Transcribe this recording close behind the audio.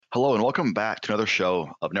Hello, and welcome back to another show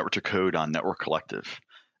of Network to Code on Network Collective.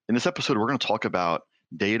 In this episode, we're going to talk about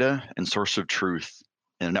data and source of truth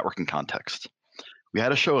in a networking context. We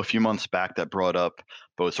had a show a few months back that brought up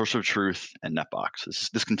both source of truth and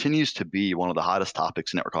NetBox. This continues to be one of the hottest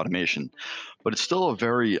topics in network automation, but it's still a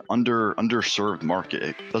very underserved market.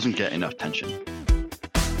 It doesn't get enough attention.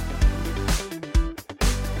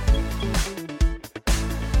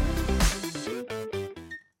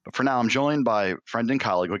 But for now, I'm joined by friend and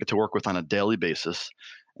colleague who I get to work with on a daily basis,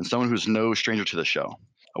 and someone who's no stranger to the show.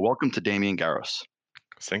 Welcome to Damian Garros.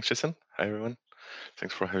 Thanks, Jason. Hi, everyone.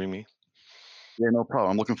 Thanks for having me. Yeah, no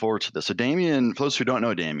problem. I'm looking forward to this. So Damian, for those who don't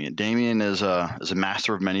know Damian is a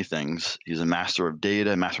master of many things. He's a master of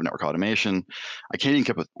data, master of network automation. I can't even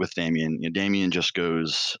keep up with Damian. Damian just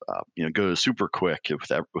goes super quick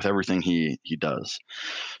with everything he does.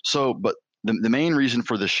 So, but the main reason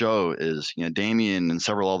for the show is Damian and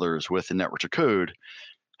several others with the Network to Code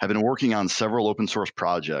have been working on several open source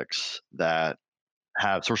projects that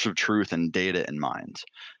have source of truth and data in mind,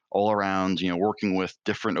 all around working with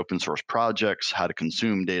different open source projects, how to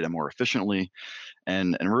consume data more efficiently,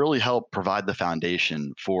 and really help provide the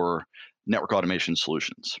foundation for network automation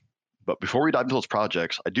solutions. But before we dive into those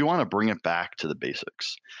projects, I do want to bring it back to the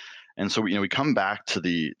basics. And so we come back to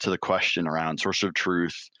the question around source of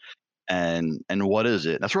truth and what is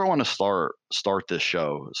it. That's where I want to start this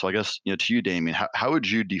show. So I guess to you, Damian, how would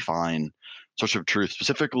you define source of truth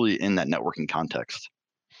specifically in that networking context?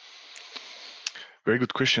 Very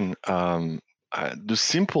good question. The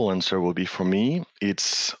simple answer will be for me,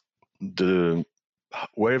 it's the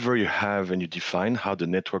wherever you have and you define how the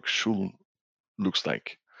network should looks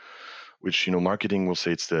like, which marketing will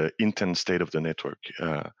say it's the intent state of the network,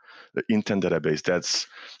 the intent database. That's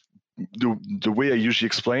the way I usually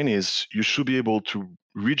explain is you should be able to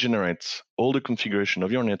regenerate all the configuration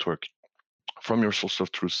of your network from your source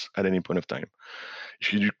of truth at any point of time.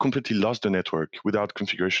 If you completely lost the network without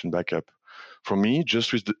configuration backup, for me,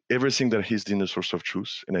 just with everything that is in the source of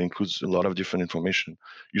truth, and that includes a lot of different information,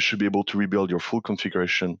 you should be able to rebuild your full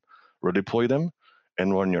configuration, redeploy them,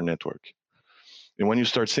 and run your network. And when you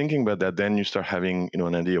start thinking about that, then you start having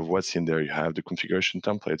an idea of what's in there. You have the configuration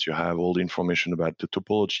templates, you have all the information about the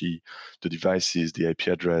topology, the devices, the IP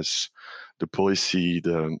address, the policy,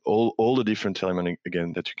 all the different elements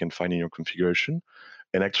again that you can find in your configuration,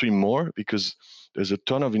 and actually more because there's a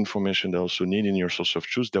ton of information that also need in your source of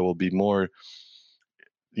truth that will be more,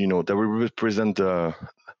 that will represent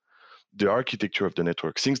the architecture of the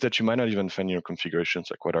network, things that you might not even find in your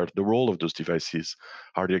configurations, like what are the role of those devices,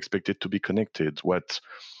 are they expected to be connected, what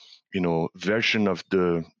version of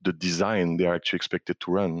the design they are actually expected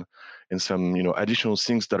to run, and some additional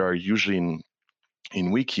things that are usually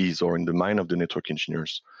in wikis or in the mind of the network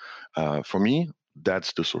engineers. For me,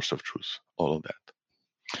 that's the source of truth, all of that.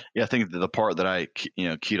 Yeah, I think the part that I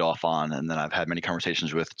keyed off on, and then I've had many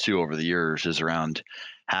conversations with too over the years, is around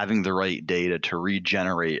having the right data to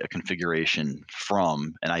regenerate a configuration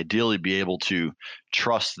from, and ideally be able to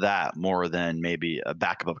trust that more than maybe a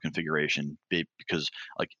backup of a configuration, because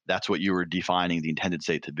like that's what you were defining the intended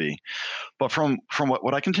state to be. But from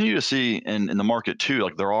what I continue to see in the market too,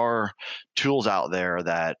 like there are tools out there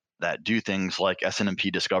that do things like SNMP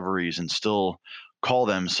discoveries and still call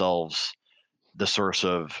themselves the source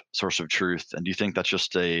of truth. And do you think that's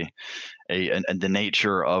just the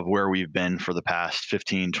nature of where we've been for the past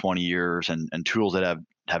 15, 20 years, and tools that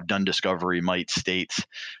have done discovery might state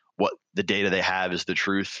what the data they have is the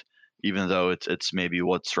truth, even though it's maybe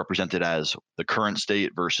what's represented as the current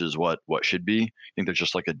state versus what should be? I think there's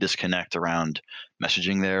just like a disconnect around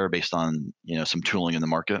messaging there based on some tooling in the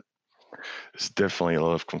market. There's definitely a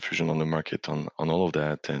lot of confusion on the market on all of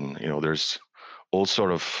that, and there's all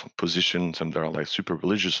sort of positions, and they're like super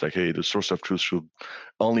religious, like, hey, the source of truth should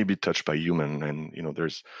only be touched by human. And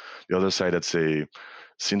there's the other side that say,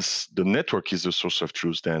 since the network is the source of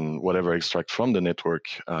truth, then whatever I extract from the network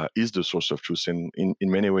is the source of truth. And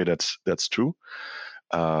in many ways, that's true.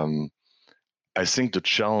 I think the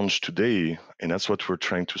challenge today, and that's what we're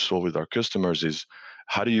trying to solve with our customers, is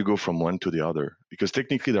how do you go from one to the other? Because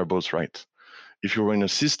technically they're both right. If you're in a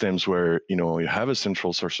systems where you have a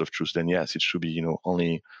central source of truth, then yes, it should be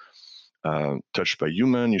only touched by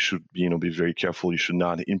human. You should be very careful. You should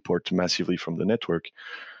not import massively from the network.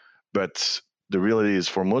 But the reality is,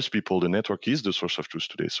 for most people, the network is the source of truth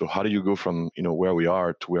today. So how do you go from where we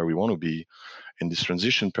are to where we want to be? And this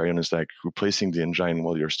transition period is like replacing the engine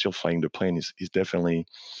while you're still flying the plane is definitely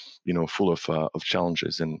full of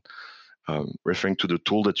challenges. And referring to the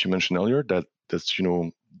tool that you mentioned earlier, that's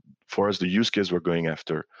for us, the use case we're going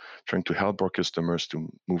after, trying to help our customers to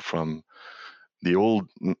move from the old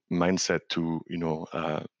mindset to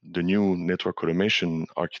the new network automation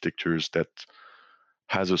architectures that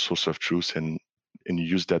has a source of truth, and you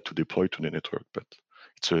use that to deploy to the network. But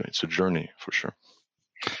it's a journey for sure.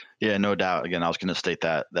 Yeah, no doubt. Again, I was going to state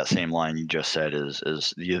that same line you just said is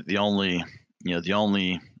the only the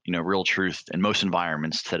only real truth in most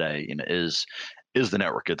environments today is the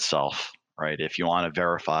network itself, right? If you want to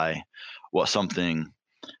verify what something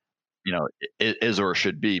is or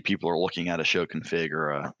should be, people are looking at a show config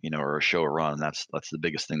or a show run. That's the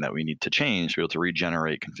biggest thing that we need to change to be able to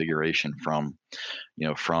regenerate configuration from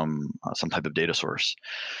some type of data source.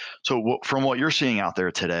 So from what you're seeing out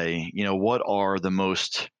there today, what are the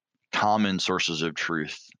most common sources of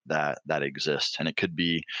truth that exist? And it could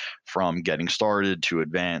be from getting started to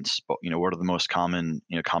advanced, but what are the most common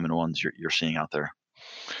ones you're seeing out there?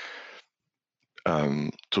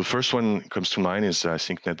 So the first one comes to mind is I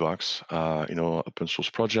think NetBox, open source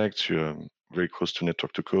project, very close to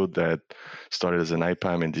Network to Code, that started as an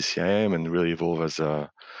IPAM and DCIM and really evolved as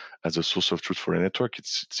a source of truth for a network.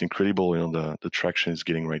 It's incredible, the traction it's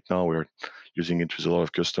getting right now. We're using it with a lot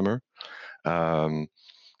of customer. Um,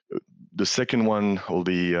 the second one will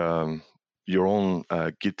be your own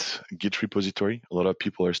Git repository. A lot of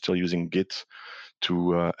people are still using Git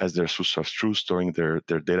to as their source of truth, storing their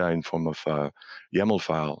data in form of YAML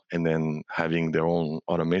file, and then having their own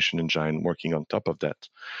automation engine working on top of that.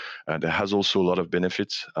 That has also a lot of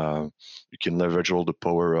benefits. You can leverage all the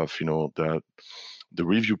power of the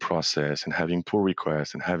review process and having pull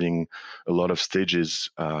requests and having a lot of stages,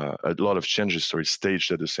 a lot of changes,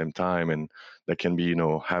 staged at the same time, and that can be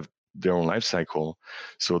have their own life cycle.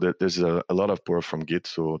 So that there's a lot of power from Git.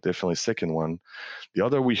 So definitely second one. The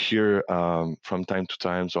other we hear from time to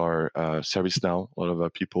time are ServiceNow. A lot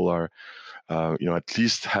of people are, at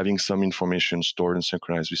least having some information stored and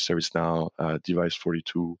synchronized with ServiceNow, Device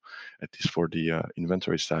 42, at least for the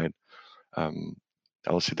inventory side. I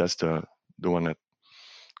will say that's the one that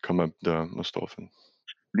come up the most often.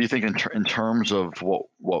 Do you think in terms of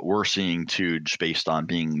what we're seeing too, just based on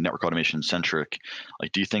being network automation centric,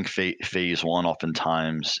 like do you think phase one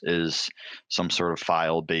oftentimes is some sort of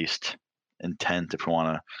file based intent, if we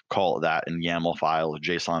want to call it that, in YAML files,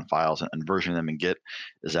 JSON files, and versioning them in Git?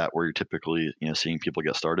 Is that where you're typically seeing people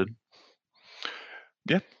get started?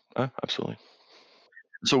 Yeah, absolutely.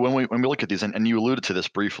 So when we look at these, and you alluded to this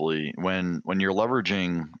briefly, when you're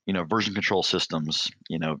leveraging version control systems,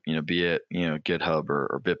 be it GitHub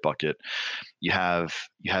or Bitbucket, you have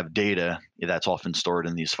data that's often stored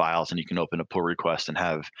in these files, and you can open a pull request and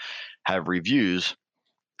have reviews.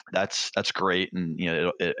 That's great, and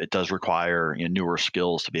it does require newer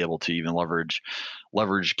skills to be able to even leverage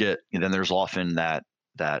Git. And then there's often that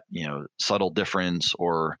subtle difference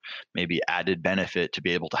or maybe added benefit to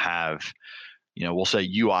be able to have we'll say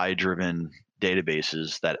UI driven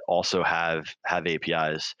databases that also have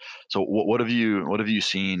APIs. So what have you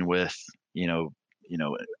seen with you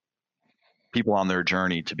know people on their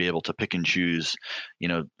journey to be able to pick and choose,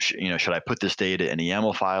 should I put this data in a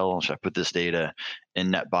YAML file? Should I put this data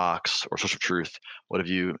in NetBox or Source of Truth? What have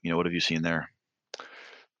you seen there?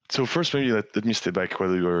 So first, maybe let me step back.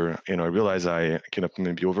 Whether you're, I realize I kind of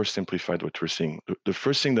maybe oversimplified what we're seeing. The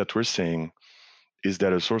first thing that we're saying is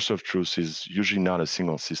that a source of truth is usually not a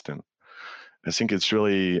single system. I think it's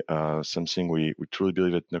really something we truly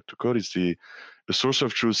believe at Network to Code is the source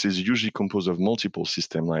of truth is usually composed of multiple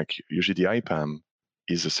systems. Like usually the IPAM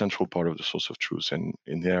is a central part of the source of truth, and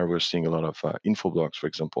in there we're seeing a lot of info blocks, for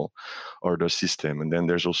example, or the system. And then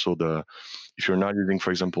there's also if you're not using,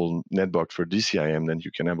 for example, NetBox for DCIM, then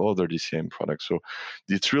you can have other DCIM products. So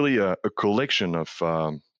it's really a collection of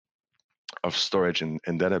storage and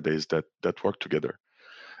database that work together.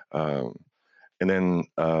 And then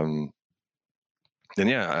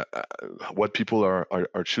yeah, what people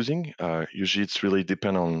are choosing, usually it's really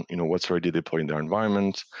depend on what's already deployed in their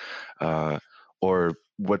environment, or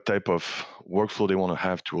what type of workflow they want to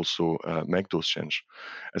have to also make those change.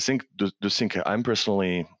 I think the thing I'm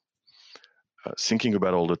personally thinking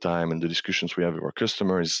about all the time, and the discussions we have with our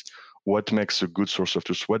customers, what makes a good source of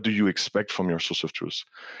truth? What do you expect from your source of truth?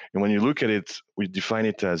 And when you look at it, we define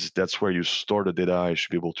it as that's where you store the data. You should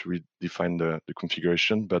be able to redefine the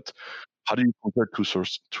configuration, but how do you compare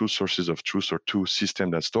two sources of truth or two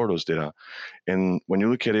systems that store those data? And when you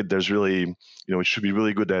look at it, there's really, it should be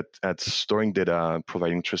really good at storing data,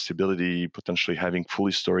 providing traceability, potentially having full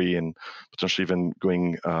history, and potentially even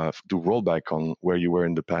going do rollback on where you were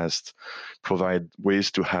in the past. Provide ways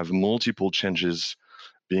to have multiple changes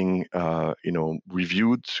being,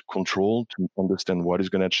 reviewed, controlled to understand what is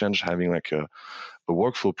going to change, having like a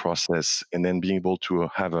workflow process, and then being able to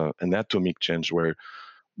have an atomic change where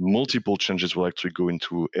multiple changes will actually go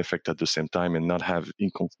into effect at the same time and not have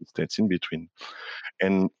inconsistency in between.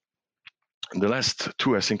 And the last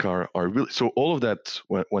two, I think, are really, so all of that.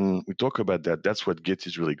 When we talk about that, that's what Git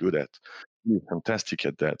is really good at. He's fantastic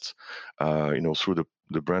at that. Through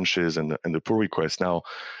the branches and the pull requests. Now,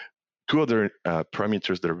 two other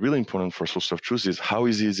parameters that are really important for source of truth is how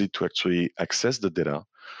easy is it to actually access the data,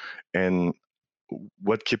 and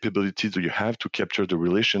what capability do you have to capture the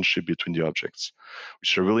relationship between the objects,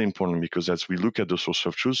 which are really important, because as we look at the source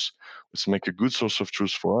of truth, let's make a good source of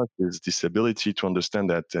truth for us is this ability to understand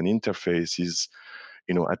that an interface is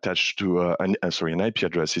attached to an IP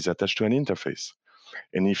address is attached to an interface.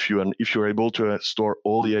 And if you're able to store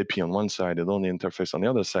all the IP on one side and all the interface on the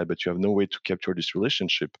other side, but you have no way to capture this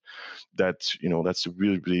relationship, that's a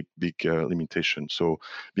really, really big limitation. So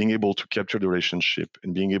being able to capture the relationship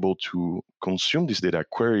and being able to consume this data,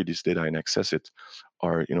 query this data, and access it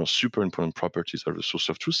are super important properties of the source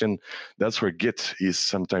of truth. And that's where Git is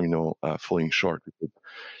sometimes falling short. You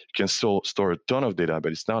can still store a ton of data,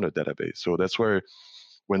 but it's not a database. So that's where,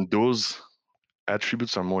 when those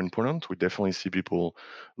attributes are more important, we definitely see people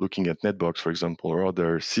looking at Netbox, for example, or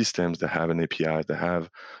other systems that have an API, that have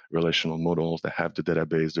relational models, that have the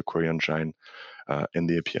database, the query engine, and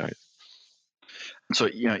the API. So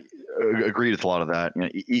agreed with a lot of that.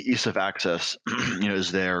 Ease of access,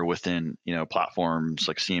 is there within platforms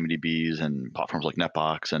like CMDBs and platforms like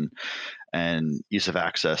Netbox, and ease of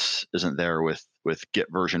access isn't there with Git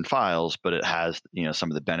version files, but it has some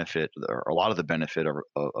of the benefit, or a lot of the benefit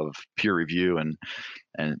of peer review and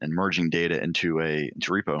merging data into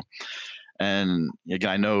repo. And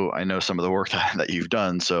again, I know some of the work that you've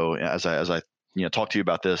done. So as I talk to you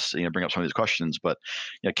about this, bring up some of these questions. But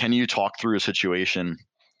can you talk through a situation,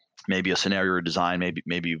 maybe a scenario or design,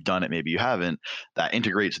 maybe you've done it, maybe you haven't, that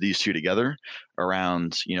integrates these two together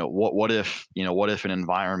around what if an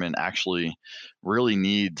environment actually really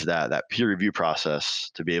needs that peer review process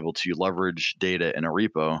to be able to leverage data in a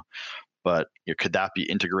repo, but could that be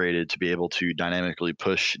integrated to be able to dynamically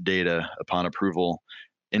push data upon approval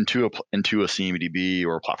into a CMDB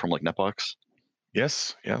or a platform like Netbox?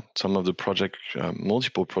 Yes, yeah. Some of the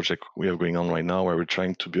multiple projects we have going on right now, where we're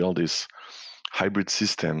trying to build this hybrid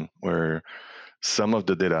system where some of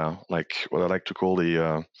the data, like what I like to call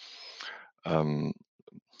um,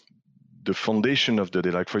 the foundation of the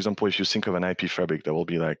data. Like, for example, if you think of an IP fabric, that will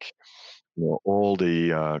be like all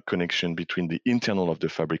the connection between the internal of the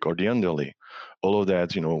fabric or the underlay. All of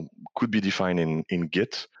that, could be defined in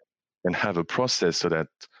Git, and have a process so that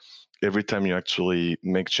every time you actually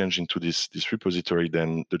make change into this repository,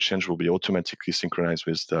 then the change will be automatically synchronized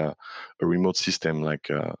with a remote system like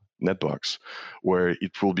Netbox, where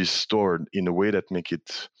it will be stored in a way that make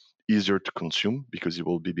it easier to consume, because it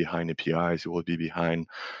will be behind APIs, it will be behind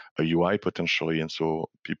a UI potentially, and so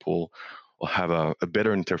people will have a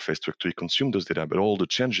better interface to actually consume those data. But all the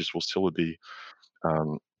changes will still be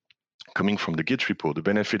um, coming from the Git repo. The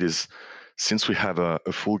benefit is, since we have a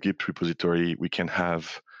full Git repository, we can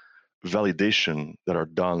have validation that are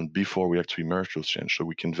done before we actually merge those changes. So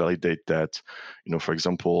we can validate that, for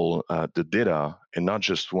example, the data, and not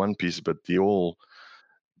just one piece, but the whole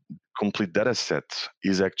complete data set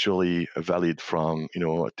is actually valid from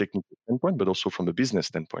a technical standpoint, but also from a business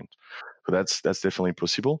standpoint. So that's definitely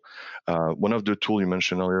possible. One of the tools you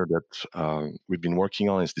mentioned earlier that we've been working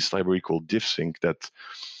on is this library called DiffSync that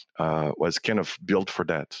was kind of built for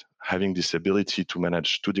that, having this ability to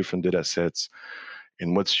manage two different data sets.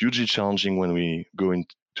 And what's hugely challenging when we go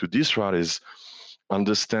into this route is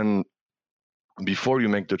understand, before you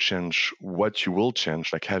make the change, what you will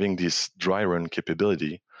change, like having this dry run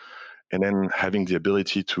capability, and then having the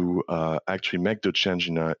ability to actually make the change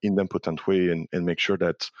in an idempotent way, and make sure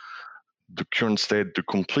that the current state, the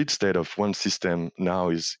complete state of one system now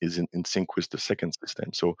is in sync with the second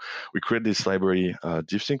system. So we create this library,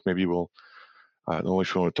 DiffSync. Maybe I don't know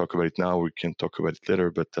if you want to talk about it now, we can talk about it later,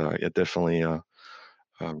 but yeah, definitely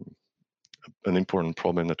an important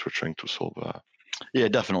problem that we're trying to solve. Yeah,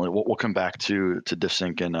 definitely. We'll come back to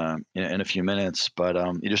DiffSync in a few minutes, but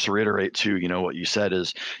just to reiterate too, what you said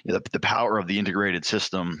is the power of the integrated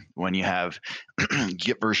system. When you have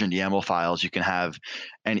Git version YAML files, you can have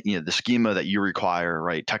the schema that you require,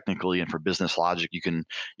 right? Technically and for business logic, you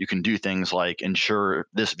can do things like ensure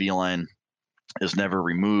this VLAN is never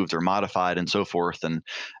removed or modified and so forth, and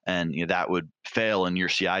that would fail in your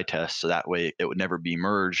CI test, so that way it would never be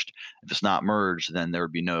merged. If it's not merged, then there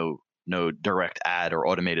would be no direct add or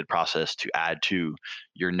automated process to add to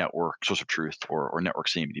your network source of truth or network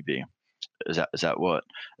CMDB. Is that what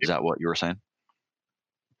you were saying?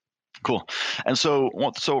 Cool. And so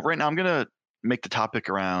right now I'm gonna make the topic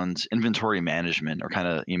around inventory management, or kind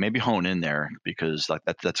of maybe hone in there, because like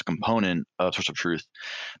that's a component of source of truth.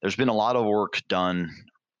 There's been a lot of work done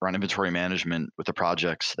around inventory management with the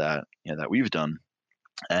projects that that we've done,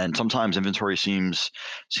 and sometimes inventory seems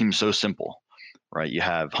so simple, right? You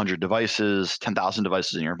have 100 devices, 10,000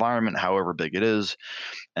 devices in your environment, however big it is,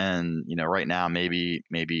 and right now maybe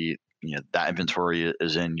that inventory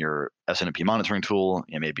is in your SNMP monitoring tool,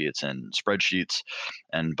 maybe it's in spreadsheets,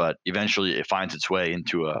 and but eventually it finds its way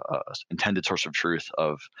into a intended source of truth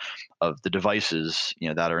of the devices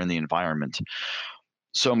that are in the environment.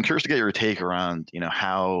 So I'm curious to get your take around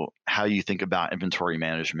how you think about inventory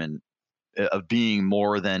management, of being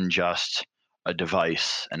more than just a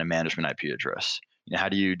device and a management IP address. How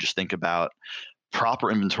do you just think about proper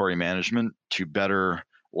inventory management to better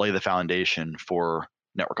lay the foundation for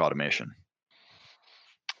network automation?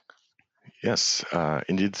 Yes,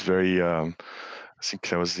 indeed, it's very. I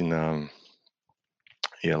think I was in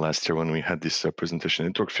last year when we had this presentation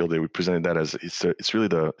network field day. We presented that as it's really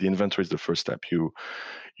the inventory is the first step. You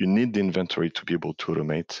need the inventory to be able to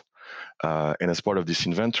automate. And as part of this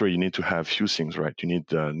inventory, you need to have few things, right? You need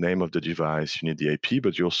the name of the device, you need the IP,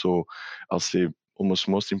 but you also, I'll say, almost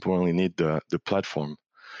most importantly, need the platform.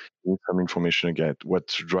 You need some information again. What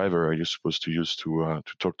driver are you supposed to use to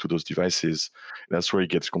talk to those devices? That's where it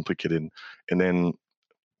gets complicated. And then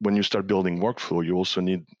when you start building workflow, you also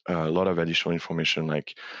need a lot of additional information.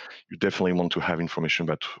 Like you definitely want to have information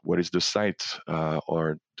about what is the site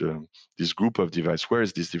or this group of device. Where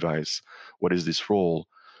is this device? What is this role?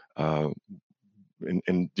 Uh,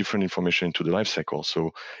 and different information into the life cycle.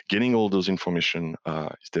 So getting all those information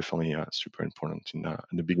is definitely super important in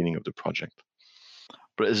the beginning of the project.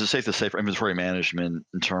 But is it safe to say for inventory management,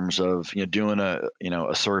 in terms of doing a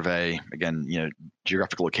survey, again,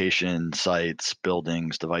 geographic location, sites,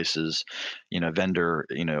 buildings, devices, vendor,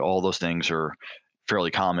 all those things are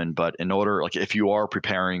fairly common. But in order, like, if you are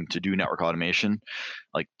preparing to do network automation,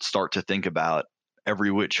 like, start to think about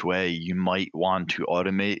every which way you might want to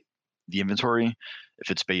automate the inventory, if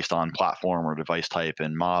it's based on platform or device type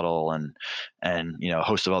and model, and a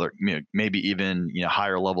host of other, maybe even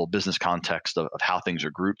higher level business context of how things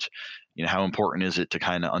are grouped. How important is it to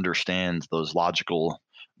kind of understand those logical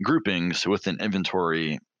groupings within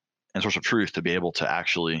inventory and source of truth to be able to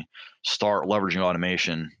actually start leveraging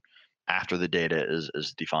automation after the data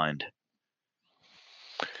is defined?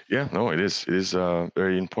 Yeah, no, it is. It is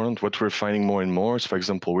very important. What we're finding more and more is, for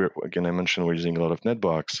example, I mentioned we're using a lot of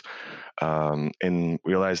Netbox, and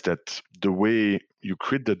realize that the way you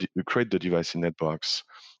create the device in Netbox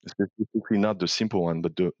is specifically not the simple one,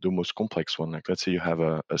 but the most complex one. Like let's say you have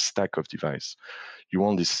a stack of device. You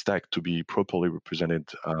want this stack to be properly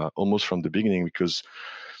represented almost from the beginning, because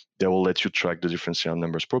that will let you track the different serial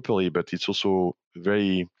numbers properly. But it's also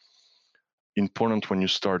very important when you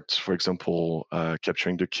start, for example,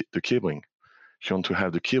 capturing the cabling. If you want to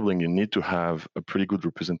have the cabling, you need to have a pretty good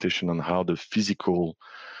representation on how the physical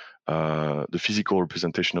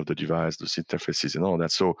representation of the device, those interfaces, and all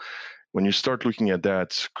that. So when you start looking at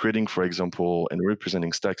that, creating, for example, and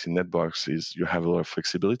representing stacks in Netbox, is you have a lot of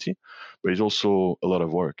flexibility, but it's also a lot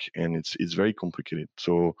of work, and it's very complicated.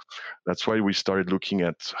 So that's why we started looking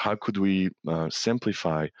at how could we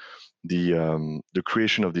simplify the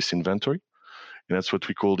creation of this inventory. And that's what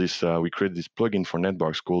we call this. We created this plugin for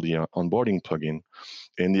Netbox called the onboarding plugin.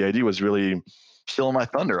 And the idea was really, Stealing my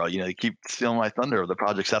thunder. You keep stealing my thunder of the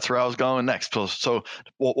projects. That's where I was going next. So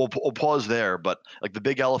we'll pause there. But like, the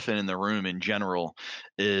big elephant in the room in general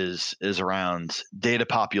is around data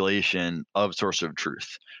population of source of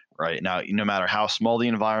truth. Right now, no matter how small the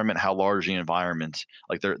environment, how large the environment,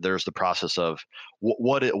 like there's the process of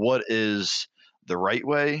what is the right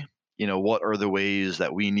way. What are the ways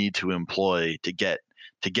that we need to employ to get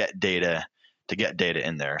data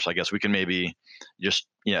in there. So I guess we can maybe just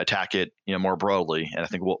attack it more broadly, and I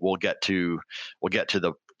think we'll get to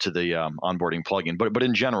the onboarding plugin. But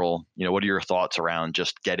in general, what are your thoughts around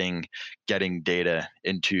just getting data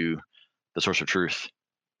into the source of truth?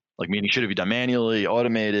 Like, meaning, should it be done manually,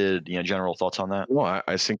 automated? General thoughts on that. well,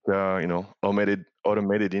 I think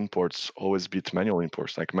automated imports always beat manual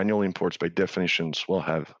imports. Like manual imports, by definitions, will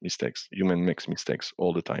have mistakes. Human makes mistakes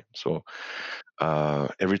all the time. So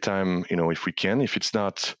every time, if we can, if it's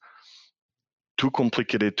not too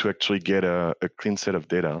complicated to actually get a clean set of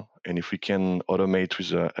data, and if we can automate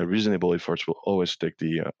with a reasonable effort, we'll always take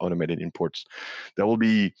the automated imports. That will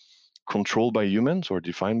be controlled by humans or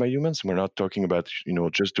defined by humans. We're not talking about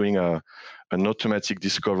just doing an automatic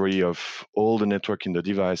discovery of all the network in the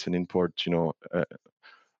device and import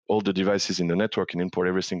all the devices in the network and import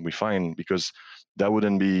everything we find, because that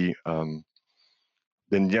wouldn't be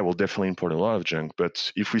then yeah, we'll definitely import a lot of junk.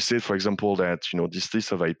 But if we say, for example, that this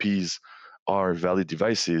list of IPs are valid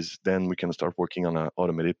devices, then we can start working on an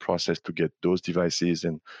automated process to get those devices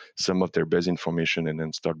and some of their base information, and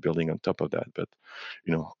then start building on top of that. But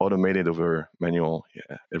automated over manual,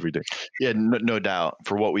 yeah, every day. Yeah, no doubt.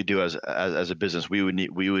 For what we do as a business, we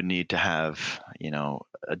would need to have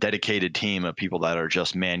a dedicated team of people that are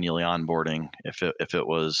just manually onboarding. If it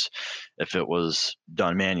was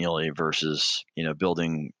done manually versus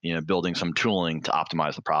building some tooling to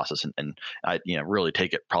optimize the process, and I really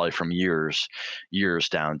take it probably from years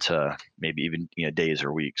down to maybe even days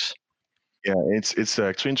or weeks. Yeah, it's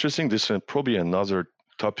actually interesting. This is probably another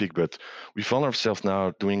topic, but we found ourselves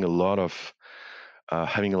now doing a lot of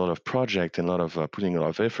having a lot of project and a lot of putting a lot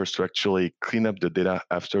of efforts to actually clean up the data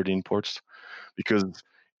after the imports. Because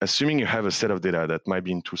assuming you have a set of data that might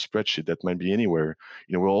be into spreadsheet, that might be anywhere,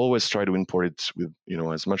 we'll always try to import it with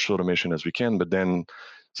as much automation as we can. But then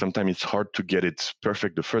sometimes it's hard to get it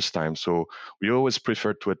perfect the first time. So we always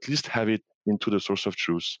prefer to at least have it into the source of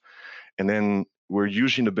truth, and then we're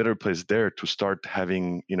usually in a better place there to start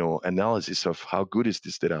having analysis of how good is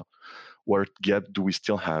this data, what gap do we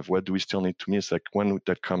still have, what do we still need to miss. Like when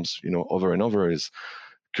that comes over and over is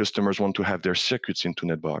customers want to have their circuits into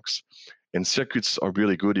netbox, and circuits are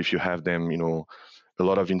really good if you have them a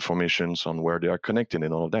lot of information on where they are connected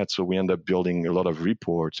and all of that. So we end up building a lot of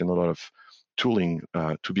reports and a lot of tooling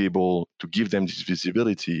to be able to give them this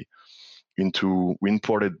visibility into. We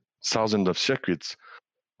imported thousands of circuits.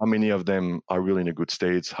 How many of them are really in a good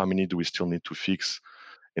state? How many do we still need to fix,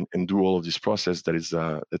 and do all of this process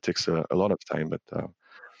that takes a lot of time. But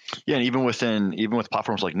Yeah, and even with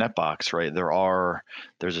platforms like Netbox, right?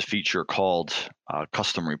 There's a feature called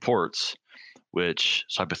custom reports, which,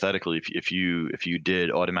 so hypothetically, if you did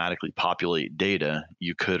automatically populate data,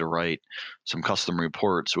 you could write some custom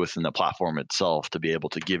reports within the platform itself to be able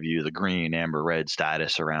to give you the green, amber, red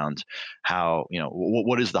status around how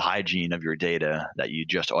what is the hygiene of your data that you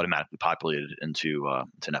just automatically populated into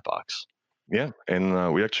Netbox. yeah,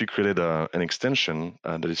 and we actually created an extension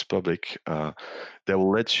that is public that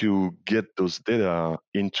will let you get those data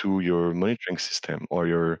into your monitoring system or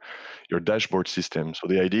your dashboard system. So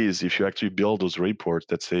the idea is, if you actually build those reports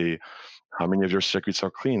that say how many of your circuits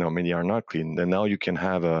are clean, how many are not clean, then now you can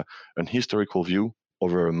have an historical view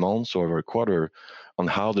over a month or over a quarter on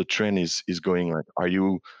how the trend is going. Like, are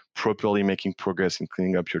you properly making progress in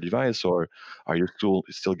cleaning up your device, or are you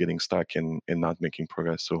still getting stuck and not making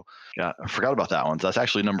progress? So Yeah, I forgot about that one. That's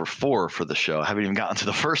actually number 4 for the show. I haven't even gotten to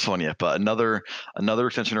the first one yet, but another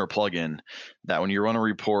extension or plugin that when you run a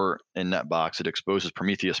report in Netbox, it exposes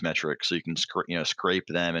Prometheus metrics, so you can scrape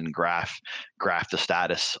them and graph the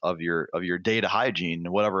status of your data hygiene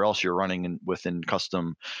and whatever else you're running within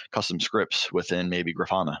custom scripts within maybe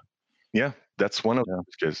Grafana. yeah, that's one of Yeah. the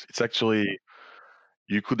use cases. It's actually,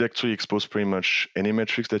 you could actually expose pretty much any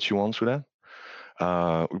metrics that you want to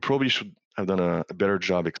that. We probably should have done a better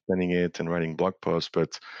job explaining it and writing blog posts,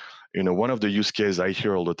 but one of the use cases I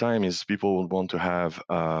hear all the time is people would want to have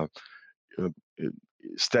uh, uh,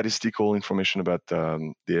 statistical information about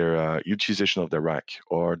their utilization of their rack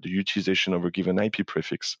or the utilization of a given IP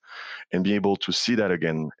prefix, and be able to see that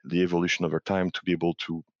again, the evolution over time, to be able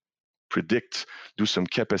to predict, do some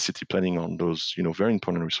capacity planning on those very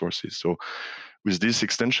important resources. So with this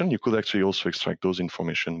extension, you could actually also extract those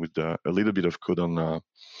information with a little bit of code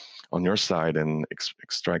on your side, and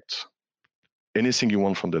extract anything you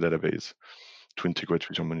want from the database to integrate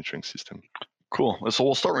with your monitoring system. Cool. So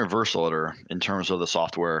we'll start in reverse order in terms of the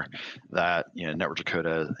software that Network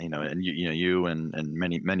Dakota, and you and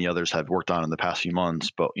many others have worked on in the past few months.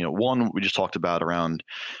 But one we just talked about around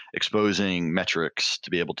exposing metrics to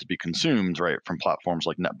be able to be consumed right from platforms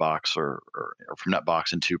like Netbox or from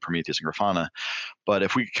Netbox into Prometheus and Grafana. But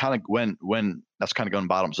if we kind of when that's kind of going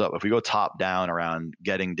bottoms up, if we go top down around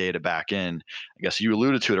getting data back in, I guess you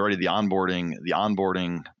alluded to it already. The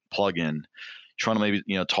onboarding plugin. Trying to maybe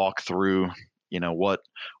talk through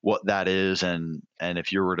what that is, and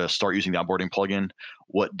if you were to start using the onboarding plugin,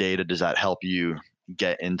 what data does that help you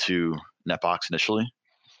get into Netbox initially?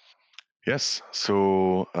 Yes.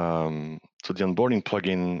 So the onboarding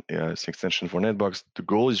plugin is an extension for Netbox. The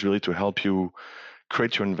goal is really to help you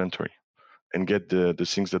create your inventory and get the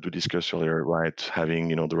things that we discussed earlier, right?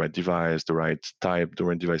 Having the right device, the right type, the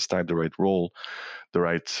right device type, the right role, the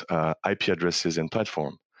right IP addresses and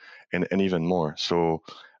platform, and even more. So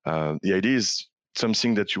the idea is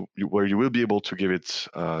something that where you will be able to give it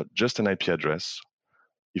just an IP address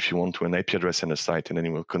if you want to, an IP address and a site, and then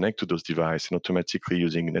it will connect to those devices and automatically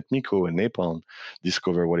using NetMiko and Napalm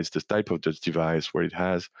discover what is the type of this device, what it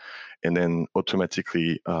has, and then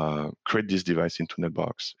automatically create this device into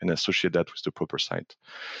Netbox and associate that with the proper site.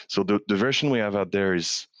 So the version we have out there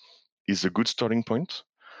is a good starting point.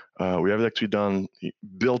 We have actually done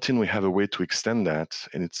built in. We have a way to extend that,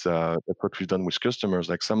 and it's that's what we've done with customers.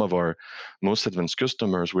 Like some of our most advanced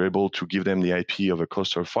customers, we're able to give them the IP of a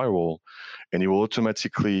cluster firewall, and it will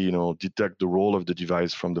automatically, detect the role of the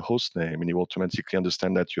device from the host name, and it will automatically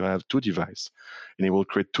understand that you have two devices, and it will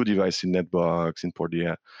create two devices in Netbox, import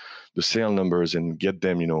the serial numbers, and get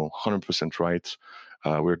them, 100% right.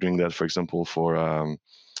 We're doing that, for example, for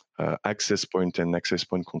access point and access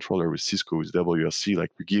point controller with Cisco, with WRC.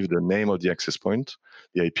 Like we give the name of the access point,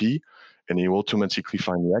 the IP, and you automatically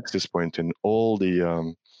find the access point and all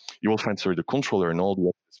the you will find the controller and all the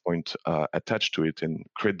access point attached to it, and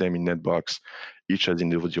create them in Netbox, each as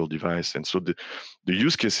individual device. And so the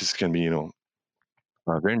use cases can be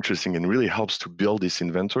very interesting, and really helps to build this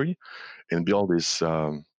inventory and build this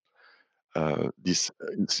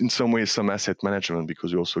in some ways some asset management,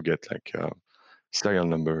 because you also get like serial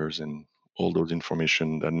numbers and all those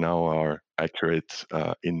information that now are accurate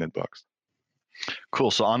in Netbox.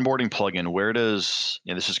 Cool. So onboarding plugin, where does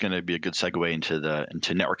this is going to be a good segue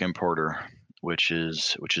into Network Importer, which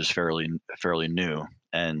is fairly new,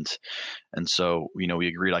 and so we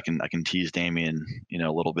agreed I can tease Damien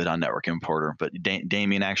a little bit on Network Importer, but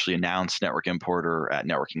Damien actually announced Network Importer at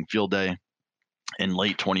Networking Field Day in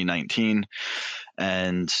late 2019.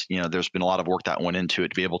 And there's been a lot of work that went into it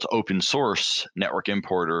to be able to open source Network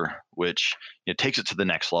Importer, which takes it to the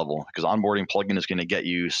next level, because onboarding plugin is going to get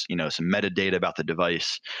you some metadata about the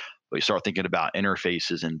device. But you start thinking about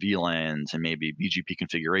interfaces and VLANs and maybe BGP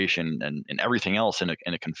configuration and everything else in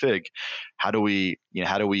a config. How do we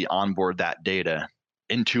onboard that data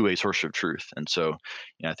into a source of truth? And so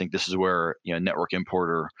I think this is where Network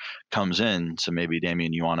Importer comes in. So maybe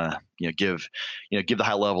Damien, you want to give the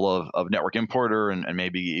high level of Network Importer, and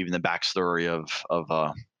maybe even the backstory of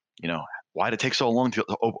why did it take so long to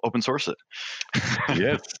open source it?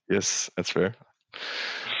 yes, that's fair.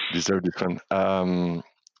 Deserve this one.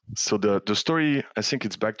 So the story, I think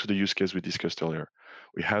it's back to the use case we discussed earlier.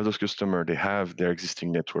 We have those customers, they have their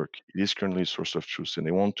existing network. It is currently a source of truth, and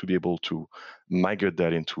they want to be able to migrate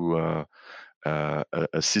that into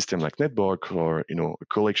a system like Netbox, or a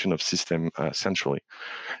collection of system centrally.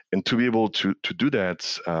 And to be able to do that,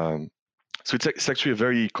 so it's actually a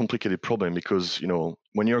very complicated problem, because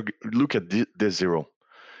when you look at day zero,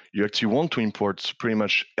 you actually want to import pretty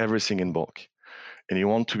much everything in bulk, and you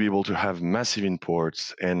want to be able to have massive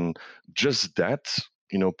imports, and just that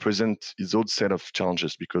present its own set of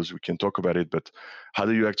challenges, because we can talk about it, but how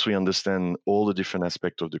do you actually understand all the different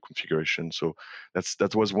aspects of the configuration? So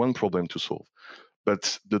that was one problem to solve.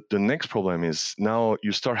 But the next problem is, now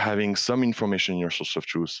you start having some information in your source of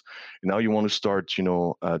truth. And now you want to start,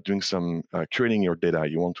 doing some curating your data.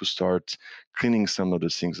 You want to start cleaning some of the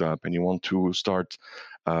things up, and you want to start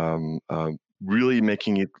really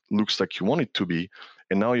making it looks like you want it to be.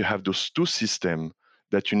 And now you have those two systems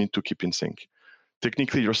that you need to keep in sync.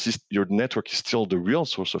 Technically, your network is still the real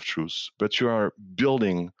source of truth, but you are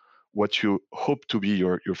building what you hope to be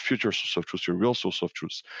your future source of truth, your real source of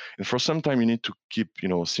truth. And for some time, you need to keep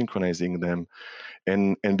synchronizing them,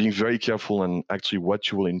 and being very careful on actually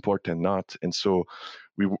what you will import and not. And so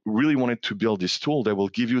we really wanted to build this tool that will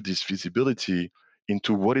give you this visibility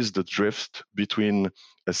into what is the drift between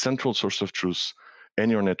a central source of truth and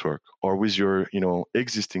your network, or with your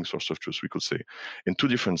existing source of truth, we could say, in two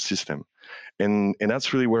different systems. And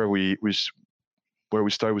that's really where we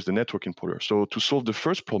start with the network importer. So to solve the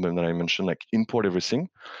first problem that I mentioned, like import everything,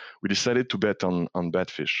 we decided to bet on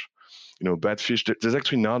Badfish. Badfish, there's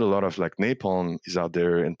actually not a lot of, like, Napalm is out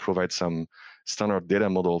there and provides some standard data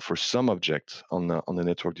model for some objects on the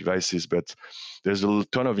network devices, but there's a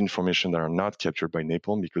ton of information that are not captured by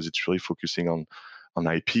Napalm, because it's really focusing on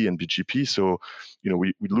IP and BGP. So,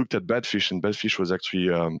 we looked at Badfish, and Badfish was actually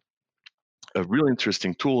a real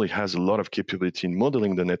interesting tool. It has a lot of capability in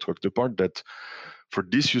modeling the network. The part that for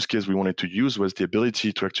this use case we wanted to use was the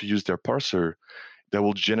ability to actually use their parser that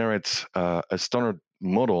will generate a standard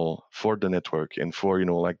model for the network, and for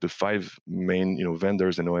like the 5 main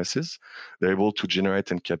vendors and OSs. They're able to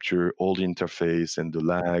generate and capture all the interface and the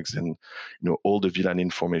lags, and all the VLAN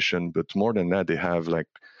information. But more than that, they have like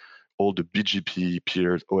all the BGP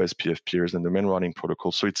peers, OSPF peers, and the main routing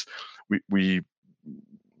protocol. So it's we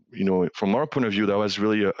from our point of view, that was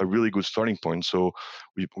really a really good starting point. So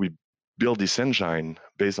we build this engine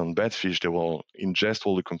based on Badfish that will ingest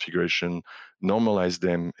all the configuration, normalize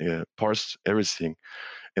them, parse everything,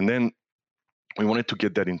 And then we wanted to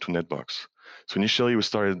get that into Netbox. So initially we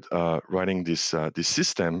started writing this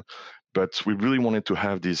system, but we really wanted to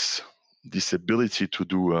have this ability to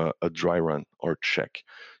do a dry run or check.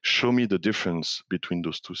 Show me the difference between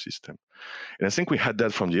those two systems. And I think we had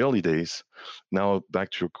that from the early days. Now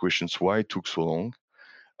back to your questions, why it took so long?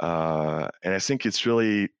 And I think it's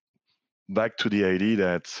really back to the idea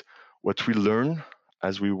that what we learned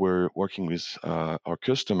as we were working with our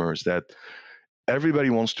customers, that everybody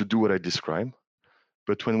wants to do what I described,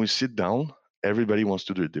 but when we sit down, everybody wants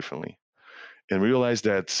to do it differently. And realize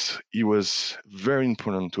that it was very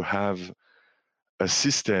important to have a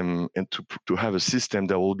system and to have a system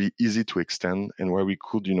that will be easy to extend, and where we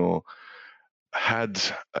could, had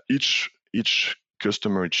each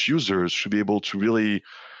customer, each user should be able to really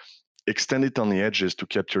extend it on the edges to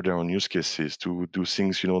capture their own use cases, to do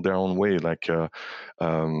things, their own way. Like,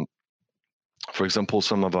 um, for example,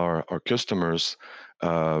 some of our customers,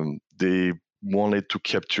 they wanted to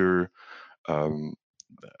capture um,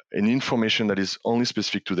 an information that is only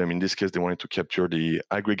specific to them. In this case, they wanted to capture the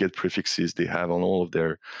aggregate prefixes they have on all of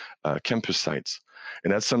their campus sites.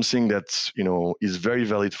 And that's something that is very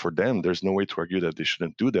valid for them. There's no way to argue that they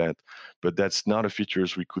shouldn't do that, but that's not a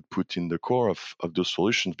features we could put in the core of those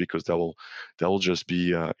solutions, because that will just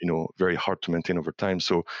be very hard to maintain over time.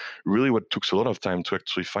 So really, what took a lot of time to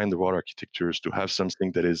actually find the right architectures to have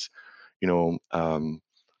something that is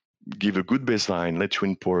give a good baseline, let you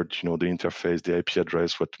import, the interface, the IP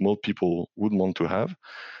address, what most people would want to have,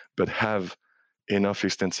 but have enough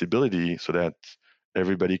extensibility so that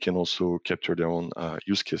everybody can also capture their own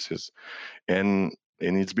use cases. And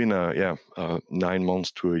it's been a 9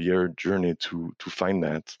 months to a year journey to find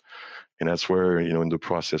that. And that's where, in the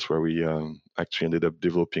process where we actually ended up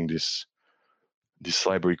developing this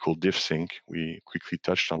library called DiffSync. We quickly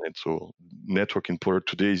touched on it. So Network Importer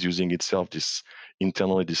today is using itself this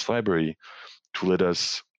library to let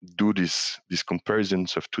us do these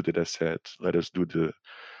comparisons of two data sets, let us do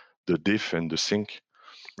the diff and the sync,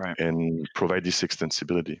 Right. and provide this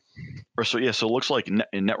extensibility. So yeah, so it looks like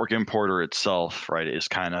Network Importer itself, right, is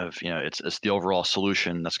kind of it's the overall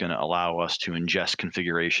solution that's going to allow us to ingest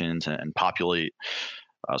configurations and populate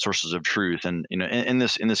sources of truth. And in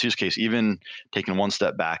this use case, even taking one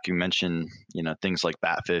step back, you mentioned things like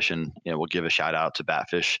Batfish, and we'll give a shout out to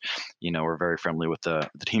Batfish. We're very friendly with the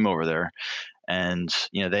team over there, and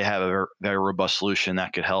they have a very robust solution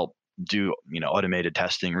that could help do automated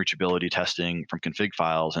testing, reachability testing from config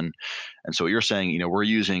files. And so what you're saying, we're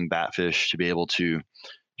using Batfish to be able to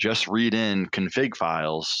just read in config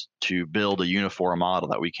files to build a uniform model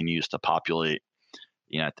that we can use to populate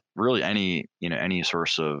really any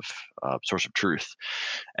source of truth.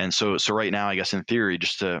 And so right now, I guess in theory,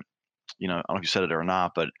 just to I don't know if you said it or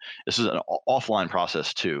not, but this is an offline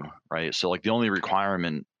process too, right? So like the only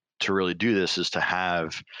requirement to really do this is to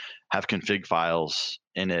have config files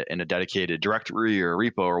in a dedicated directory or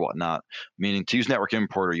repo or whatnot. Meaning, to use Network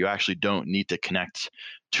Importer, you actually don't need to connect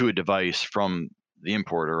to a device from the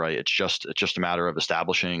importer, right? It's just a matter of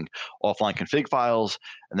establishing offline config files,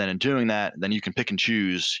 and then in doing that, then you can pick and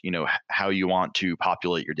choose, how you want to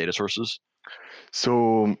populate your data sources.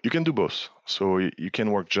 So you can do both. So you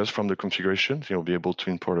can work just from the configuration. You'll be able to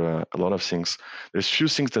import a lot of things. There's few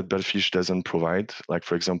things that Batfish doesn't provide. Like,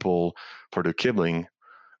 for example, for the cabling,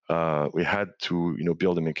 we had to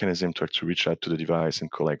build a mechanism to actually reach out to the device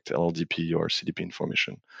and collect LLDP or CDP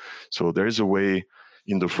information. So there is a way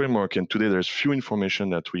in the framework, and today there's few information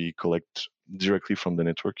that we collect directly from the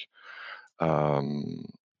network.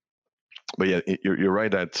 But yeah, you're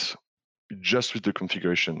right that just with the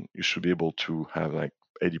configuration, you should be able to have like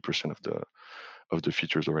 80% of the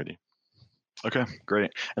features already. Okay,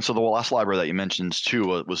 great. And so the last library that you mentioned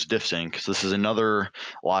too was DiffSync. So this is another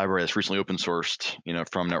library that's recently open sourced,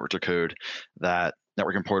 from Network to Code that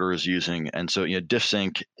Network Importer is using. And so,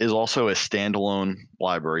 DiffSync is also a standalone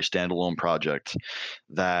library, standalone project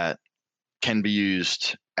that can be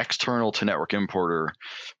used external to Network Importer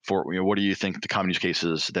for, what do you think the common use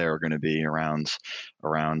cases there are going to be around?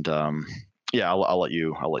 I'll let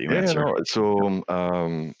you answer. No. So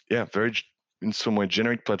very in some way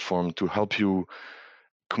generic platform to help you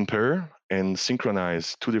compare and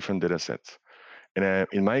synchronize two different data sets. And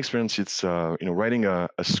in my experience, it's writing a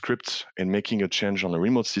script and making a change on a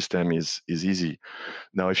remote system is easy.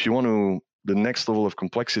 Now, if you want to, the next level of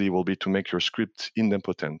complexity will be to make your script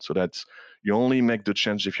idempotent, so that you only make the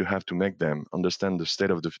change if you have to make them, understand the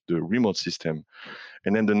state of the remote system.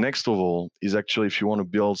 And then the next level is actually if you want to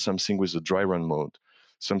build something with a dry run mode,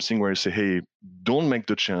 something where you say, hey, don't make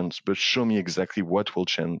the change, but show me exactly what will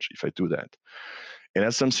change if I do that. And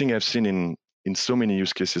that's something I've seen in in so many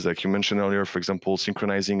use cases, like you mentioned earlier, for example,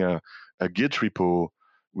 synchronizing a Git repo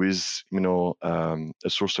with a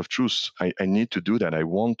source of truth. I need to do that. I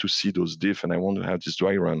want to see those diff, and I want to have this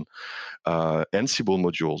dry run. Ansible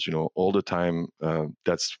modules, all the time.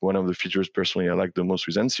 That's one of the features personally I like the most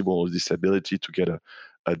with Ansible, is this ability to get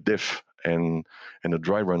a diff and a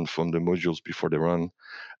dry run from the modules before they run.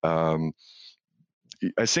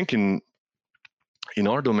 I think in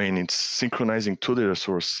our domain, it's synchronizing two data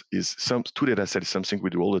source two data set is something we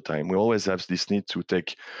do all the time. We always have this need to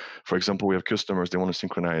take, for example, we have customers, they want to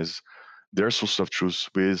synchronize their source of truth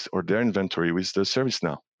with, or their inventory with, the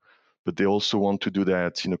ServiceNow. But they also want to do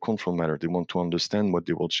that in a control manner. They want to understand what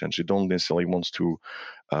they will change. They don't necessarily want to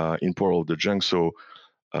import all the junk. So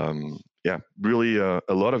yeah, really a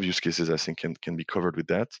lot of use cases I think can be covered with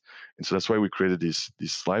that. And so that's why we created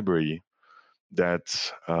this library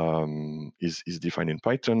that is defined in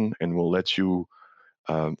Python and will let you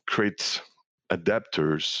create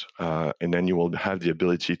adapters, and then you will have the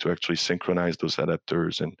ability to actually synchronize those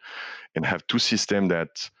adapters and have two systems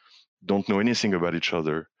that don't know anything about each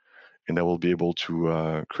other, and that will be able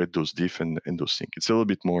to create those diff and those things. It's a little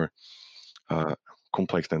bit more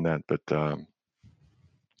complex than that, but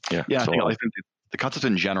yeah. Yeah, So I think the concept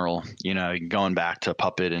in general, going back to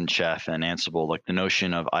Puppet and Chef and Ansible, like the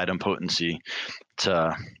notion of idempotency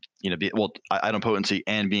to idempotency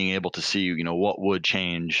and being able to see what would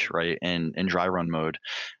change, right, in dry run mode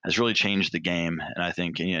has really changed the game. And I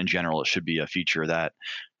think in general it should be a feature that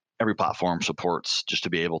every platform supports, just to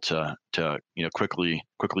be able to quickly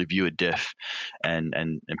view a diff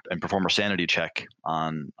and perform a sanity check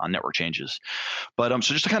on network changes. But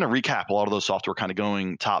so just to kind of recap a lot of those software kind of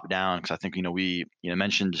going top down, because I think we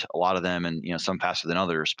mentioned a lot of them, and some faster than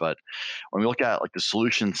others. But when we look at like the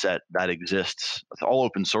solution set that exists, it's all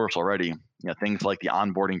open source already. Things like the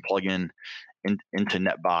onboarding plugin into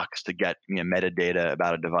Netbox to get metadata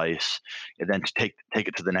about a device, and then to take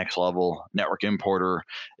it to the next level. Network Importer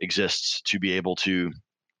exists to be able to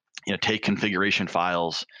take configuration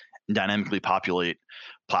files and dynamically populate.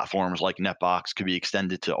 Platforms like Netbox could be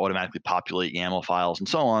extended to automatically populate YAML files and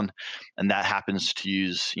so on, and that happens to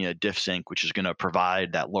use diff sync, which is going to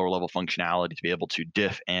provide that lower level functionality to be able to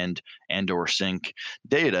diff and or sync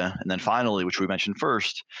data. And then finally, which we mentioned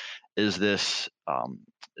first, is this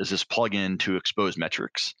plugin to expose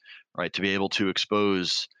metrics, right? To be able to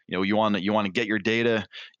expose, you want to get your data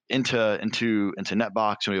into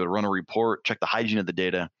Netbox, and be able to run a report, check the hygiene of the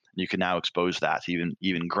data. You can now expose that to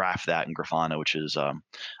even graph that in Grafana, which is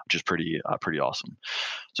pretty awesome.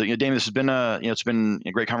 So Damien, this has been it's been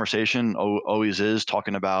a great conversation. Always is,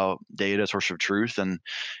 talking about data, source of truth, and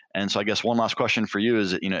so I guess one last question for you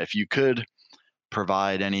is that, if you could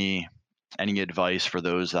provide any advice for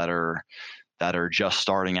those that are just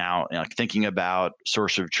starting out, thinking about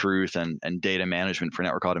source of truth and data management for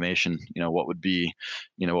network automation, what would be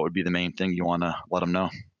the main thing you want to let them know?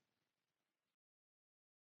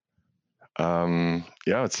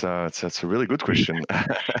 Yeah, it's a really good question.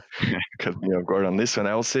 Because Gordon, on this one,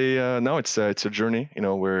 I will say no, it's a journey.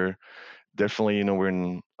 We're definitely we're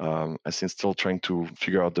in I think still trying to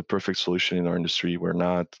figure out the perfect solution in our industry. We're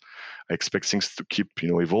not. I expect things to keep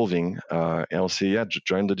evolving. And I'll say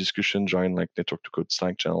join the discussion, join like Network to Code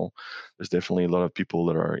Slack channel. There's definitely a lot of people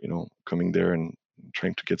that are coming there and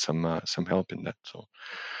trying to get some help in that. So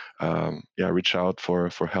reach out for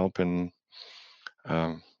help and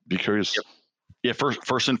be curious. Yep. Yeah,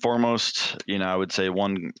 first and foremost, I would say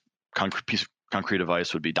one concrete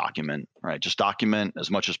advice would be document, right? Just document as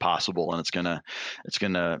much as possible, and it's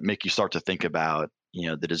gonna make you start to think about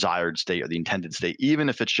the desired state or the intended state, even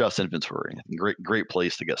if it's just inventory. Great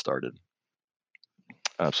place to get started.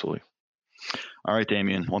 Absolutely. All right,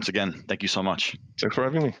 Damien. Once again, thank you so much. Thanks for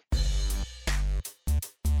having me.